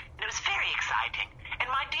 And it was very exciting. And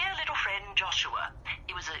my dear little friend Joshua,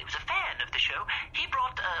 he was a fan of the show. He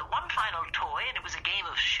brought one final toy, and it was a game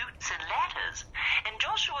of shoots and ladders. And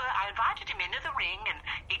Joshua, I invited him into the ring, and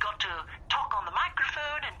he got to talk on the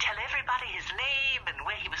microphone and tell everybody his name and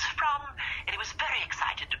where he was from. And he was very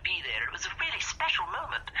excited to be there. It was a really special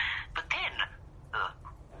moment. But then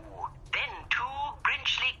two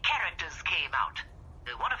Grinchley characters came out.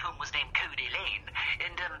 One of whom was named Cody Lane,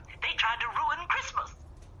 and they tried to ruin Christmas.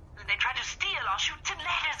 And they tried to steal our Shoots and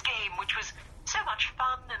Ladders game, which was so much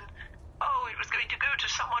fun, and it was going to go to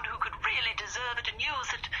someone who could really deserve it and use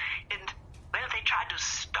it. And, well, they tried to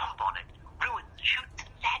stomp on it, ruin Shoots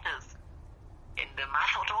and Ladders. And I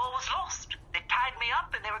thought all was lost. They tied me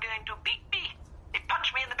up, and they were going to beat me. They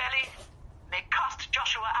punched me in the belly, and they cast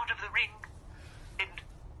Joshua out of the ring. And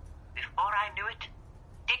before I knew it,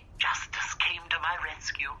 Dick Justice came to my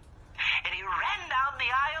rescue, and he ran down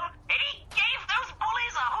the aisle, and he gave those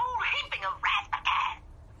bullies a whole heaping of razzmatazz.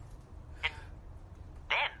 And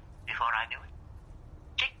then, before I knew it,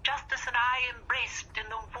 Dick Justice and I embraced in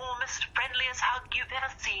the warmest, friendliest hug you've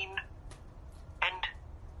ever seen. And,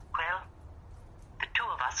 well, the two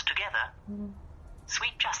of us together,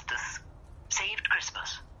 Sweet Justice, saved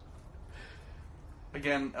Christmas.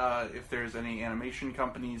 Again, if there's any animation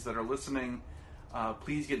companies that are listening,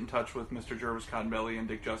 please get in touch with Mr. Jervis Cottonbelly and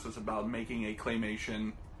Dick Justice about making a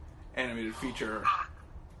claymation animated feature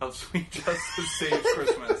of Sweet Justice Saves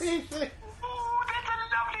Christmas. Oh, that's a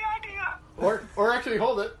lovely idea. Or actually,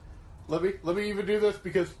 hold it. Let me even do this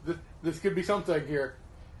because this could be something here.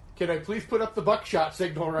 Can I please put up the buckshot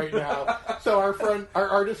signal right now? So our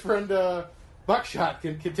artist friend Buckshot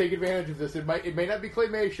can take advantage of this. It may not be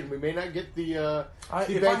claymation. We may not get the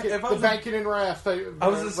Bankin and Bass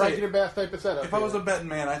type of setup. If I was a betting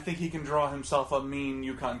man, I think he can draw himself a mean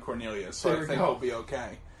Yukon Cornelius, so I think he'll be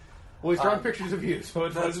okay. Well, he's drawing pictures of you, so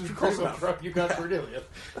it's close enough. Yukon Cornelius.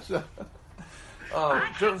 So.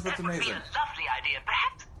 Jervis, that's amazing. That would be a lovely idea.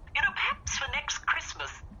 Perhaps for next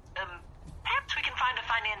Christmas, perhaps we can find a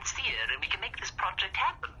financier and we can make this project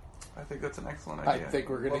happen. I think that's an excellent idea. I think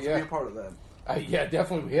we're going to be a part of that. Yeah,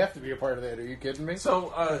 definitely. We have to be a part of that. Are you kidding me?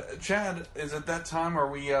 So, Chad, is it that time? Are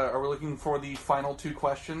we looking for the final two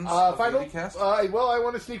questions? Well, I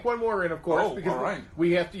want to sneak one more in, of course, because all right.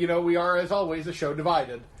 we have to. We are, as always, a show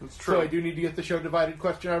divided. That's true. So I do need to get the show divided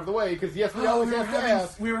question out of the way because yes, we always have to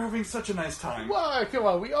ask. We were having such a nice time. Well, come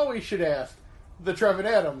on, we always should ask the Trevin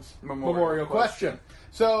Adams Memorial question.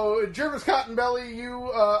 So, Jervis Cottonbelly,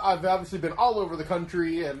 you have obviously been all over the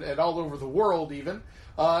country and all over the world, even.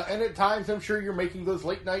 And at times, I'm sure you're making those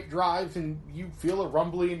late-night drives and you feel a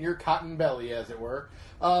rumbly in your cotton belly, as it were.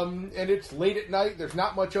 And it's late at night, there's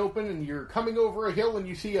not much open, and you're coming over a hill and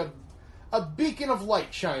you see a beacon of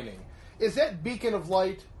light shining. Is that beacon of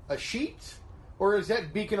light a Sheetz, or is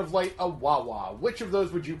that beacon of light a Wawa? Which of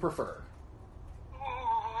those would you prefer?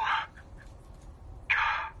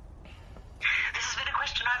 This has been a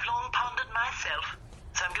question I've long pondered myself.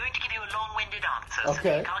 So I'm going to give you a long-winded answer,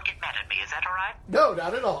 okay. So you can't get mad at me. Is that all right? No,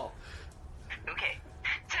 not at all. Okay.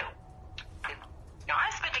 So, now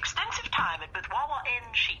I spent extensive time at both Wawa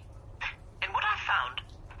and Sheet, and what I found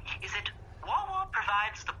is that Wawa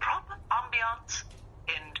provides the proper ambiance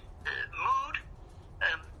and mood,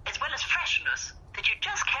 as well as freshness that you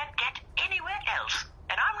just can't get anywhere else.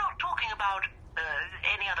 And I'm not talking about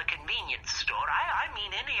any other convenience store. I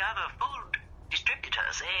mean any other food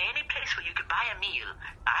distributors, any place where you could buy a meal.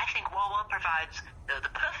 I think Wawa provides the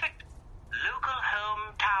perfect local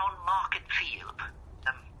hometown market feel.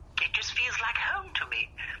 It just feels like home to me.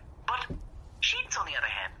 But Sheetz, on the other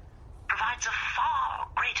hand, provides a far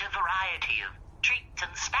greater variety of treats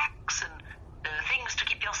and snacks and things to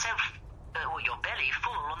keep yourself or your belly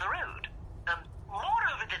full on the road.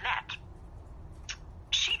 Moreover than that,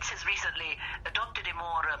 Sheetz has recently adopted a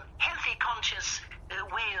more healthy, conscious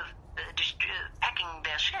way of packing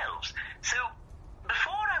their shelves. So,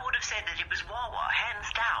 before I would have said that it was Wawa, hands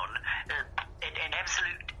down, an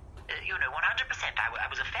absolute, 100%. I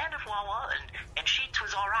was a fan of Wawa, and Sheetz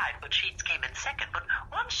was all right, but Sheetz came in second. But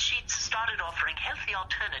once Sheetz started offering healthy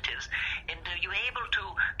alternatives, and you were able to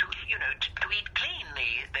eat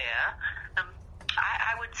cleanly there,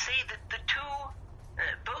 I would say that the two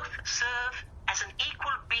both serve as an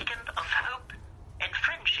equal beacon of hope and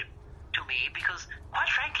friendship to me, because,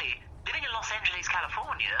 quite frankly, living in Los Angeles,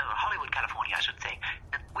 California, or Hollywood, California, I should say,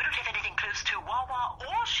 we don't have anything close to Wawa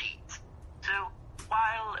or Sheetz. So,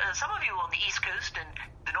 while some of you on the East Coast and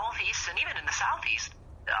the Northeast and even in the Southeast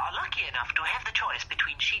are lucky enough to have the choice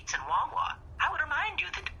between Sheetz and Wawa, I would remind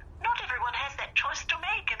you that not everyone has that choice to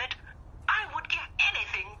make, and that I would give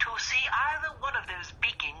anything to see either one of those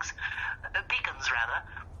beacons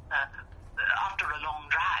after a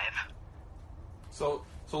long drive. So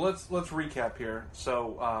let's recap here.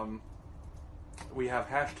 So we have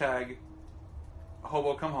hashtag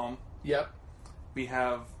Hobo Come Home. Yep. We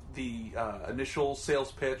have the initial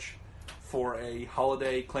sales pitch for a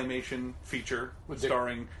holiday claymation feature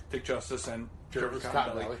starring Dick Justice and Jervis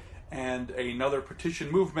Cottonbelly, and another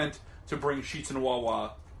petition movement to bring Sheetz and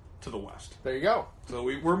Wawa to the West. There you go. So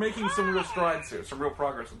we're making some real strides here, some real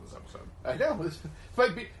progress in this episode. I know.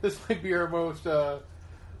 This might be our most...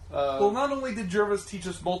 well, not only did Jervis teach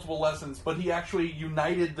us multiple lessons, but he actually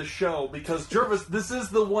united the show, because Jervis, this is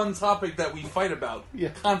the one topic that we fight about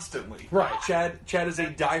constantly. Right. Chad is a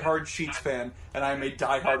diehard Sheetz fan, and I'm a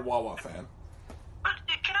diehard Wawa fan. But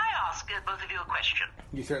can I ask both of you a question?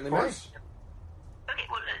 You certainly Of course. may. Okay,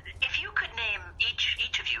 well, if you could name, each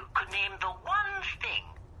of you could name the one thing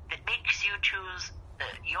that makes you choose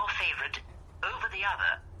your favorite over the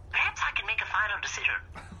other, perhaps I can make a final decision.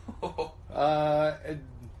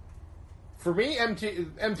 For me,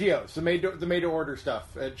 MTOs, the made to order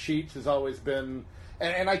stuff at Sheetz has always been,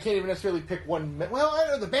 and I can't even necessarily pick one. Well, I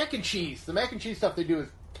don't know, the mac and cheese stuff they do is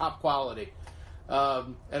top quality.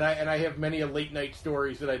 And I have many late night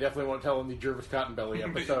stories that I definitely won't tell in the Jervis Cottonbelly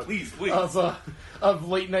episode. Please. Of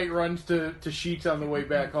late night runs to Sheetz on the way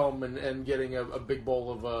back home and getting a big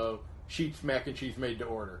bowl of Sheetz mac and cheese made to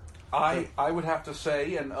order. I would have to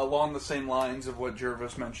say, and along the same lines of what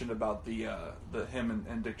Jervis mentioned about the him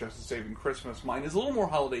and Dick Justice Saving Christmas, mine is a little more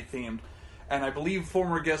holiday themed, and I believe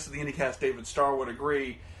former guest of the IndyCast David Starr would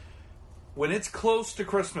agree. When it's close to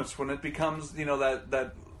Christmas, when it becomes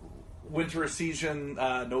that winter season,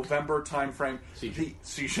 November timeframe.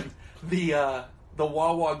 Season. The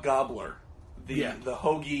Wawa Gobbler. The Yeah.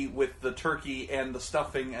 hoagie with the turkey and the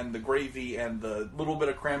stuffing and the gravy and the little bit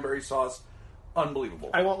of cranberry sauce.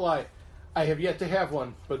 Unbelievable. I won't lie. I have yet to have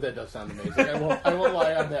one, but that does sound amazing. I won't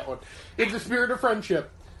lie on that one. In the spirit of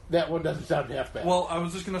friendship, that one doesn't sound half bad. Well, I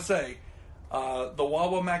was just going to say, the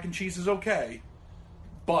Wawa mac and cheese is okay,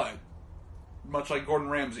 but much like Gordon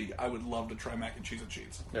Ramsay, I would love to try mac and cheese and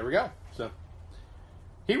cheese. There we go. So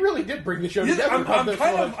he really did bring the show Yeah,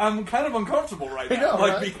 together. I'm kind of uncomfortable right now, I know,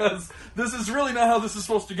 right? because this is really not how this is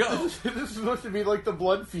supposed to go. This is supposed to be like the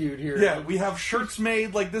blood feud here. Yeah, we have shirts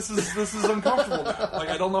made. Like this is uncomfortable now. Like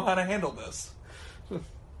I don't know how to handle this. Well,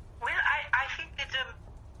 I think that,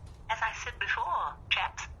 as I said before,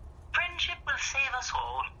 chaps, friendship will save us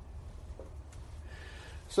all.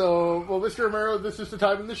 So, well, Mr. Romero, this is the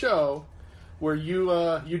time in the show where you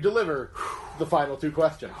deliver the final two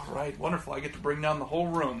questions. Right, wonderful. I get to bring down the whole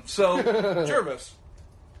room. So, Jervis,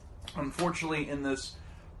 unfortunately, in this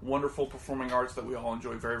wonderful performing arts that we all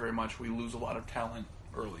enjoy very, very much, we lose a lot of talent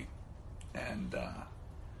early. And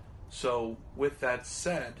so, with that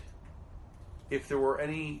said, if there were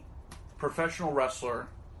any professional wrestler,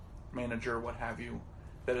 manager, what have you,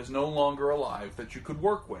 that is no longer alive that you could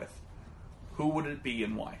work with, who would it be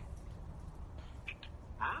and why?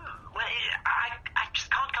 Well, I just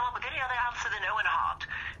can't come up with any other answer than Owen Hart.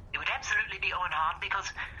 It would absolutely be Owen Hart because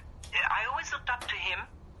I always looked up to him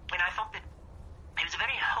and I thought that he was a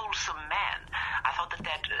very wholesome man. I thought that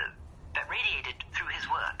radiated through his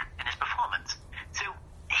work and his performance. So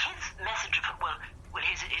his message of,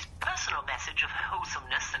 his personal message of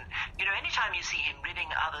wholesomeness, and, anytime you see him ribbing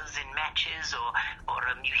others in matches or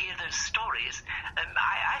you hear those stories,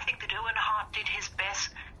 I think that Owen Hart did his best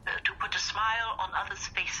to put a smile on others'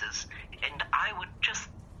 faces, and I would just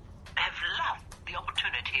have loved the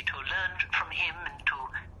opportunity to learn from him and to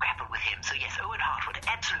grapple with him. So yes, Owen Hart would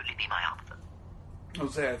absolutely be my answer. I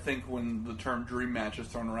would say, I think when the term dream match is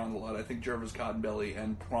thrown around a lot, I think Jervis Cottonbelly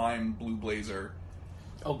and Prime Blue Blazer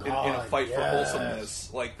Oh, in God, a fight for yes.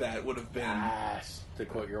 wholesomeness like that would have been... Yes, to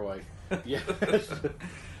quote your wife. Yes.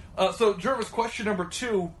 So, Jervis, question number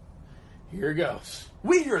 2. Here goes.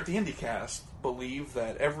 We here at the IndieCast believe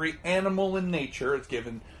that every animal in nature is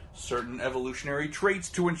given certain evolutionary traits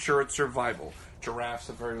to ensure its survival. Giraffes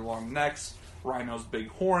have very long necks, rhinos big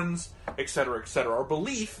horns, etc., etc. Our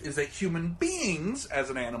belief is that human beings,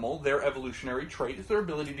 as an animal, their evolutionary trait is their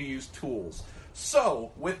ability to use tools.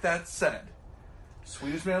 So, with that said,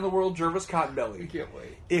 sweetest man in the world, Jervis Cottonbelly, I can't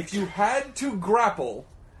wait. if you had to grapple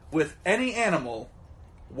with any animal,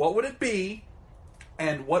 what would it be,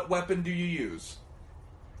 and what weapon do you use?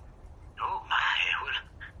 Oh my,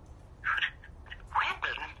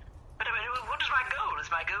 weapon? But what is my goal? Is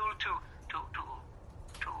my goal to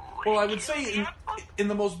Well, I would say, in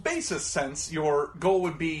the most basest sense, your goal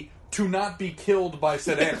would be to not be killed by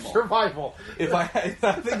said animal. Survival. I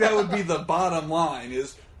think that would be the bottom line,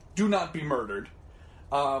 is do not be murdered.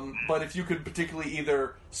 But if you could particularly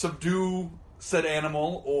either subdue said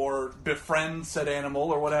animal or befriend said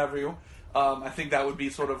animal or what have you, I think that would be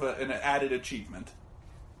sort of an added achievement.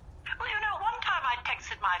 Well, one time I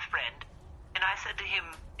texted my friend, and I said to him,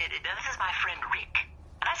 this is my friend Rick.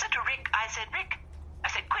 And I said to Rick, Rick,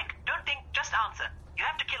 quick, don't think, just answer. You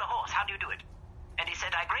have to kill a horse. How do you do it? And he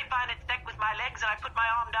said, I grapevine its neck with my legs, and I put my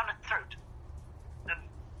arm down its throat. Well,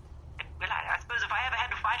 I suppose if I ever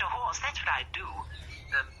had to fight a horse, that's what I'd do.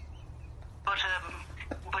 But I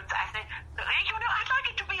think, I'd like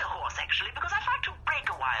it to be a horse, actually, because I'd like to break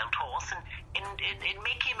a wild horse and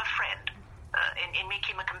make him a friend, and make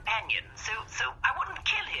him a companion. So I wouldn't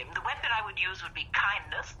kill him. The weapon I would use would be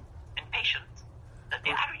kindness and patience.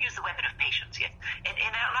 I would use the weapon of patience, yes. And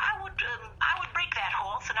I would break that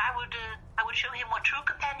horse, and I would show him what true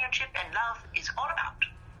companionship and love is all about.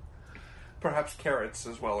 Perhaps carrots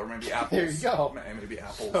as well, or maybe apples. There you go. Maybe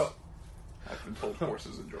apples. So- I've been told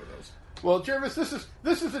horses enjoy those. Well, Jervis, this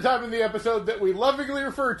is the time in the episode that we lovingly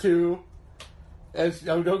refer to as...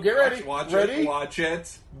 don't get ready. Watch ready? it. Watch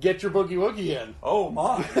it. Get your boogie woogie in. Oh,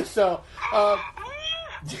 my. So,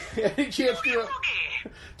 any chance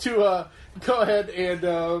to go ahead and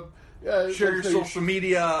Share your let's say- social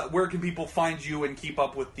media. Where can people find you and keep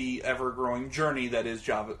up with the ever-growing journey that is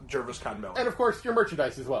Jervis Cottonbelly? And, of course, your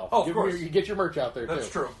merchandise as well. Oh, of course. You get your merch out there, That's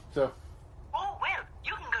too. true. So... Oh, well,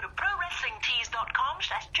 you can go to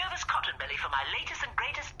prowrestlingtees.com/Jervis Cottonbelly for my latest and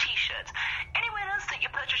greatest t-shirts. Anywhere else that you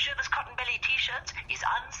purchase Jervis Cottonbelly t-shirts is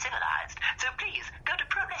uncivilized. So please, go to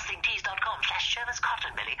prowrestlingtees.com/Jervis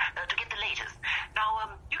Cottonbelly to get the latest. Now,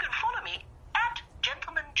 you can follow me at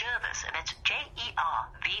Gentleman Jervis, and it's Jervis.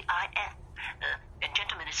 And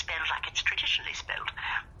gentleman is spelled like a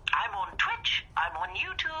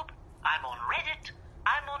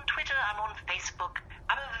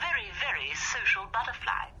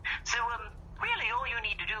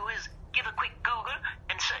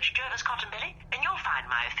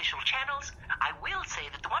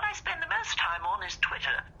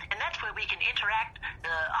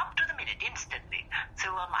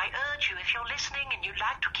if you're listening and you'd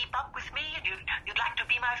like to keep up with me and you'd like to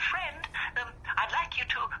be my friend, I'd like you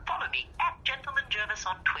to follow me at Gentleman Jervis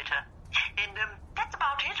on Twitter. And that's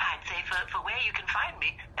about it, I'd say, for where you can find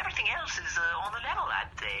me. Everything else is on the level, I'd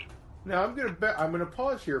say. Now I'm gonna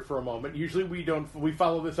pause here for a moment. Usually we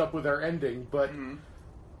follow this up with our ending, but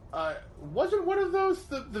wasn't one of those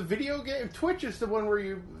the video game? Twitch is the one where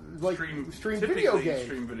you stream video games.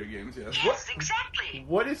 Stream video games, yes. Yes, exactly.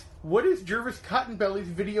 What is Jervis Cottonbelly's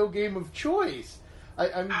video game of choice?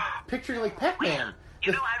 I'm picturing like Pac-Man.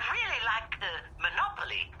 Well, I really like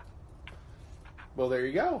Monopoly. Well, there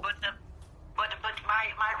you go. But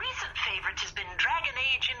my recent favorite has been Dragon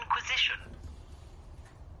Age Inquisition.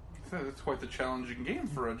 That's quite the challenging game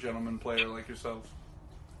for a gentleman player like yourself.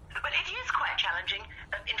 But it is quite challenging.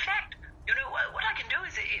 In fact, what I can do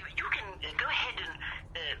is you can go ahead and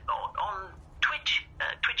on Twitch,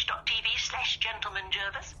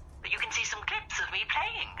 twitch.tv/gentlemanjervis, you can see some clips of me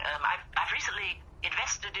playing. I've recently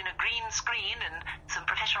invested in a green screen and some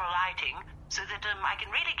professional lighting so that I can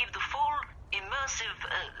really give the full immersive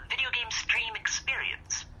video game stream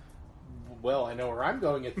experience. Well, I know where I'm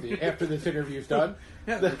going after this interview's done.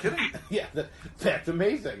 Yeah, no kidding. Yeah, that's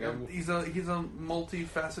amazing. He's a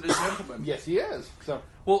multifaceted gentleman. Yes, he is. So,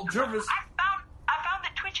 well, Jervis, I found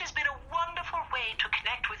that Twitch has been a wonderful way to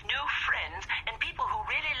connect with new friends and people who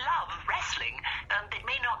really love wrestling that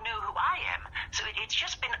may not know who I am. So it's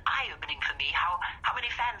just been eye-opening for me how many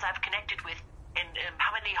fans I've connected with and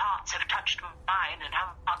how many hearts have touched mine and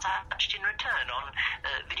how hearts I've touched in return on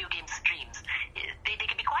video game streams. They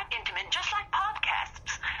can be quite intimate, just like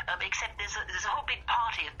podcasts, except there's a whole big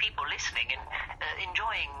party of people listening and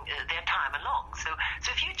enjoying their time along. So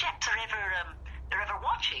if you chaps are ever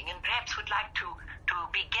watching and perhaps would like to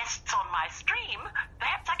be guests on my stream,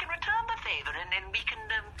 perhaps I can return the favor and then we can,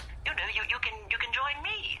 you can join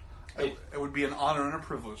me. it would be an honor and a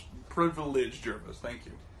privilege, Jervis. Thank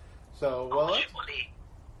you. So, Surely.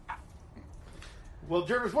 well,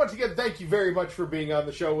 Jervis, once again, thank you very much for being on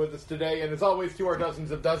the show with us today, and as always, to our dozens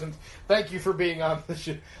of dozens, thank you for being on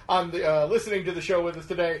the listening to the show with us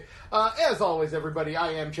today. As always, everybody,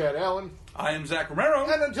 I am Chad Allen. I am Zach Romero.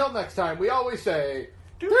 And until next time, we always say,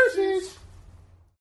 deuces!